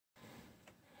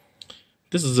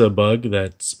This is a bug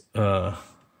that's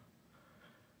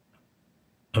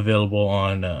available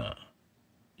on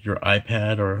your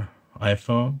iPad or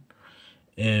iPhone.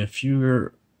 If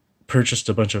you purchased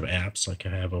a bunch of apps like I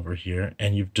have over here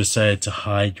and you've decided to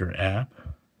hide your app,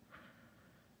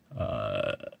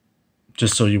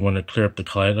 just so you want to clear up the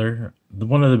clutter,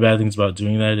 one of the bad things about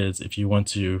doing that is if you want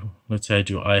to, let's say I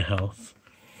do eye health,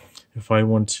 if I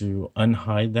want to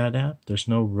unhide that app, there's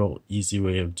no real easy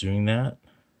way of doing that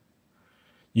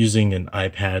using an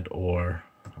iPad or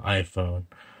iPhone.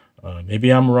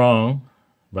 Maybe I'm wrong,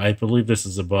 but I believe this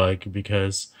is a bug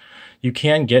because you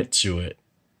can get to it,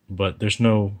 but there's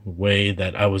no way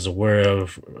that I was aware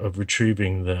of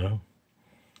retrieving the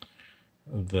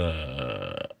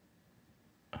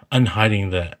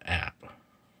unhiding the app.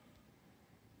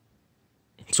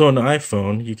 So on the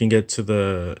iPhone, you can get to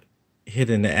the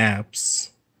hidden apps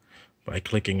by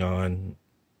clicking on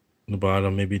the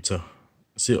bottom. Maybe to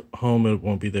see home, it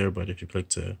won't be there, but if you click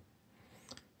to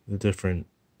the different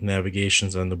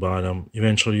navigations on the bottom,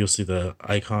 eventually you'll see the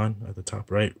icon at the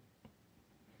top right.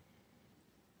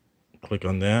 Click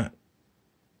on that,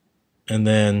 and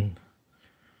then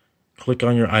click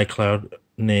on your iCloud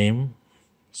name.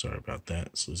 Sorry about that,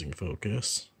 it's losing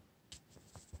focus.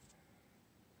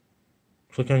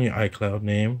 Click on your iCloud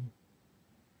name.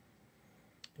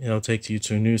 It'll take you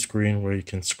to a new screen where you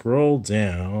can scroll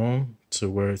down to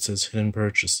where it says hidden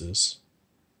purchases.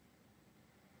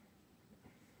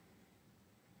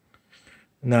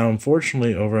 Now,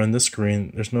 unfortunately, over on this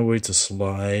screen, there's no way to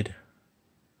slide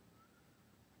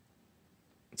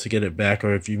to get it back,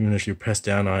 or even if you press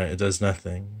down on it, it does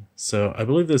nothing. So I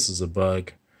believe this is a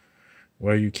bug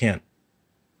where you can't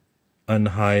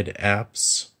unhide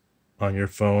apps on your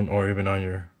phone or even on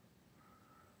your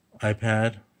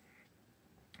iPad.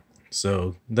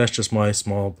 So that's just my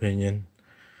small opinion.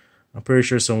 I'm pretty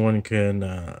sure someone can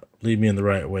lead me in the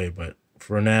right way, but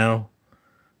for now,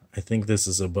 I think this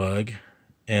is a bug,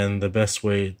 and the best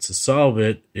way to solve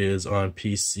it is on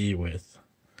PC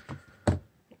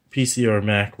or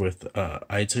Mac with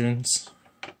iTunes.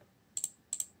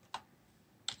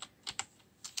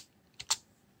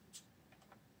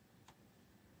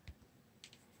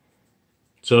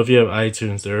 So if you have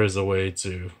iTunes, there is a way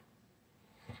to,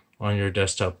 on your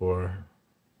desktop or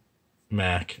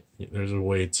Mac, there's a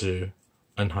way to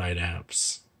unhide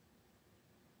apps.